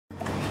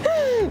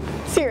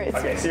Serious.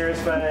 Okay, serious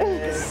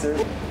face.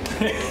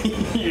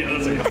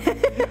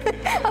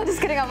 I'm just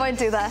kidding, I won't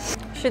do that.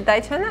 Should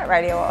they turn that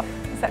radio off?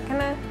 Is that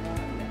gonna?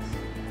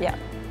 Yeah.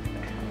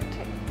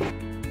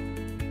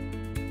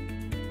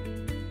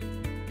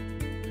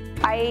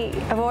 I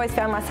have always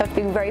found myself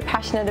to be very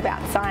passionate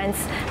about science,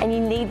 and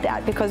you need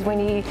that because when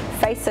you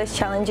face those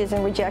challenges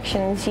and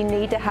rejections, you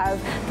need to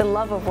have the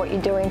love of what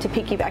you're doing to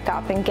pick you back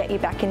up and get you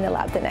back in the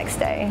lab the next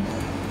day.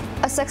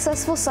 A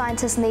successful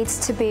scientist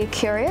needs to be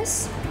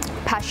curious,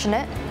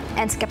 passionate,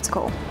 and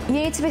skeptical. You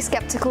need to be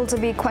skeptical to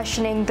be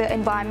questioning the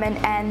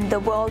environment and the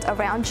world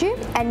around you,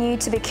 and you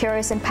need to be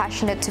curious and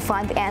passionate to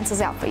find the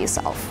answers out for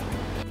yourself.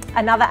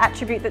 Another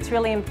attribute that's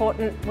really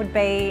important would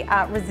be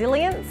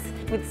resilience.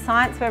 With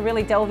science, we're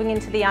really delving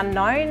into the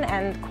unknown,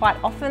 and quite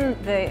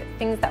often the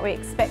things that we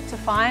expect to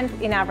find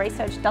in our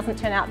research doesn't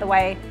turn out the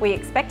way we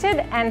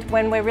expected, and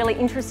when we're really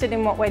interested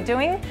in what we're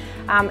doing,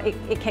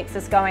 it keeps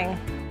us going.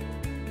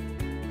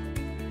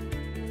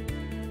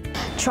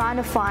 Trying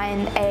to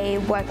find a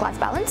work-life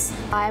balance.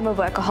 I am a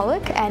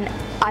workaholic and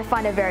I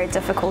find it very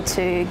difficult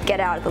to get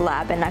out of the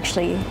lab and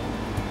actually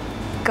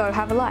go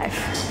have a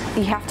life.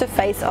 You have to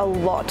face a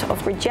lot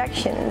of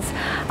rejections.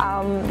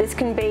 This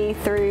can be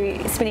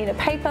through submitting a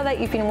paper that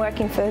you've been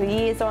working for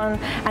years on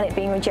and it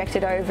being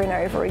rejected over and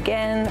over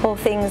again, or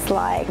things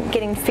like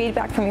getting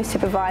feedback from your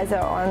supervisor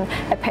on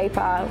a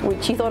paper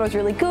which you thought was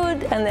really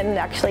good and then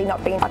actually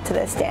not being up to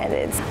their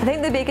standards. I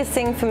think the biggest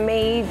thing for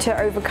me to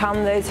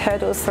overcome those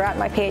hurdles throughout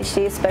my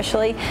PhD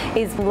especially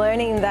is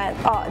learning that,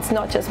 oh, it's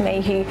not just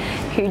me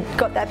who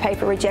got that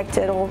paper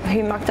rejected or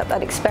who mucked up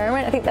that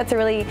experiment. I think that's a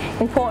really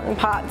important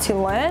part to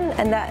learn,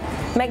 and that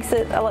makes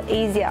it a lot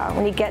easier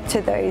when you get to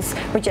those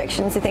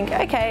rejections to think,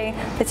 okay,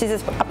 this is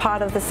just a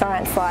part of the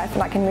science life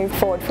and I can move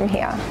forward from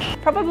here.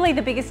 Probably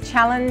the biggest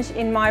challenge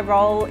in my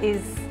role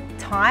is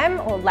time,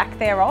 or lack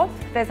thereof.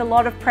 There's a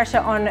lot of pressure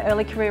on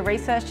early career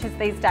researchers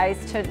these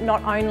days to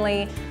not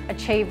only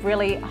achieve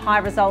really high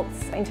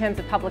results in terms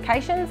of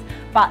publications,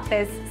 but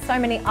there's so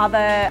many other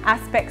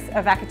aspects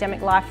of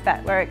academic life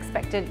that we're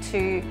expected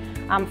to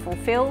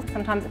fulfill.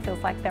 Sometimes it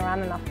feels like there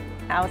aren't enough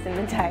hours in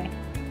the day.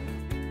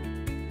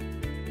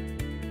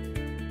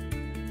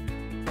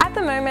 At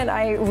the moment,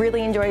 I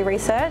really enjoy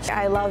research.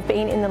 I love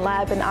being in the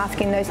lab and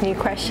asking those new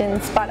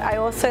questions, but I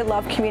also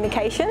love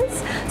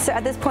communications. So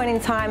at this point in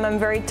time, I'm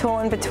very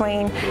torn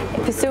between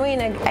pursuing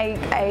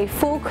a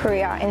full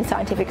career in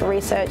scientific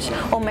research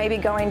or maybe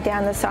going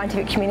down the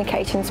scientific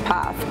communications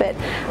path. But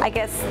I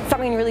guess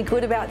something really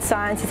good about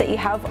science is that you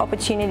have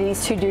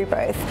opportunities to do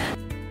both.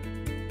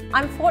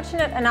 I'm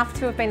fortunate enough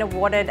to have been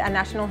awarded a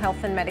National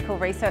Health and Medical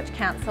Research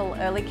Council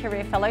Early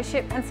Career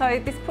Fellowship, and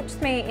so this puts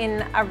me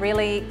in a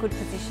really good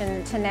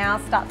position to now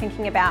start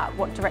thinking about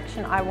what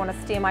direction I want to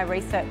steer my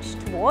research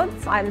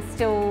towards. I'm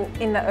still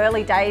in the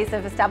early days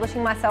of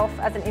establishing myself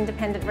as an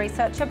independent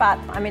researcher, but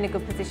I'm in a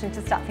good position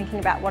to start thinking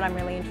about what I'm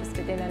really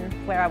interested in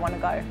and where I want to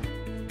go.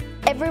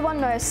 Everyone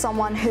knows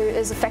someone who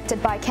is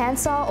affected by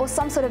cancer or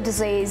some sort of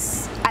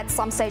disease at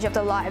some stage of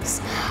their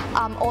lives.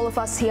 All of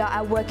us here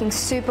are working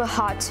super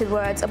hard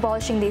towards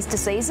abolishing these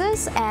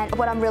diseases, and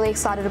what I'm really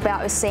excited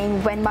about is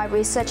seeing when my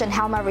research and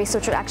how my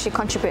research would actually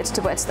contribute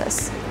towards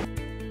this.